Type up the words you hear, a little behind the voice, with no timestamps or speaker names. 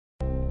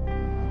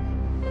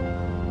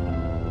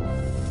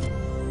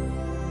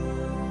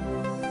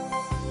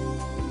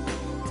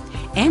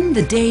End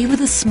the day with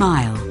a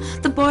smile.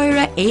 The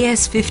Beurer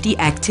AS50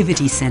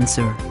 activity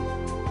sensor.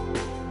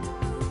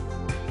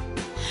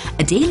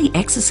 A daily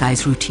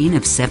exercise routine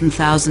of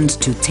 7,000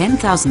 to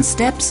 10,000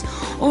 steps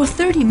or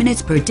 30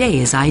 minutes per day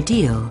is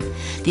ideal.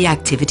 The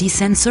activity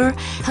sensor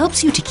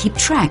helps you to keep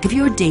track of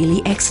your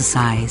daily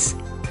exercise.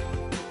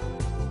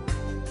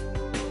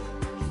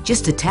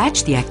 Just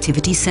attach the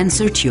activity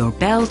sensor to your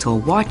belt or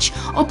watch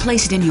or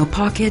place it in your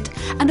pocket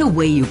and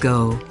away you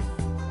go.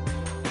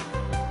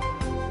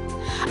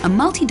 A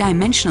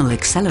multi-dimensional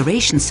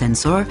acceleration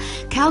sensor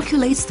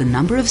calculates the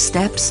number of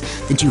steps,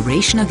 the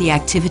duration of the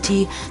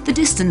activity, the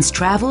distance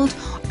traveled,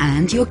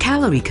 and your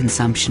calorie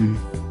consumption.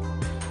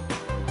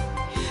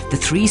 The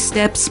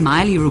 3-step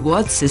Smiley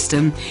reward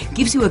system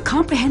gives you a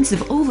comprehensive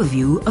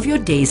overview of your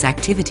day's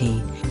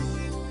activity.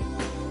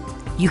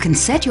 You can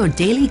set your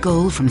daily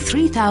goal from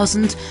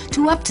 3,000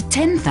 to up to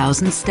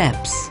 10,000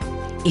 steps.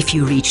 If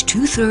you reach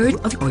 2/3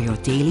 of your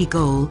daily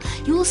goal,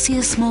 you will see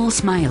a small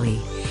smiley.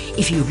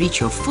 If you reach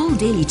your full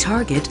daily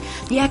target,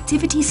 the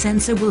activity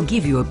sensor will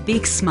give you a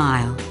big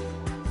smile.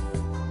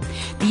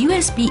 The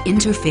USB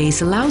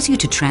interface allows you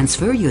to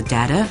transfer your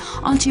data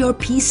onto your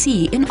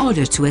PC in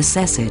order to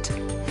assess it.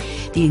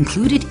 The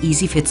included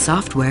EasyFit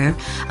software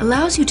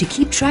allows you to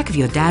keep track of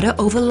your data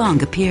over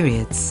longer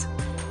periods.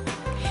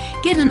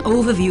 Get an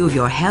overview of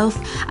your health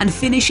and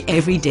finish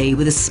every day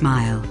with a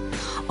smile.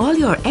 All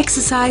your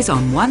exercise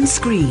on one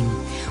screen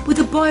with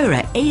the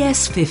Beurer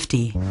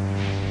AS50.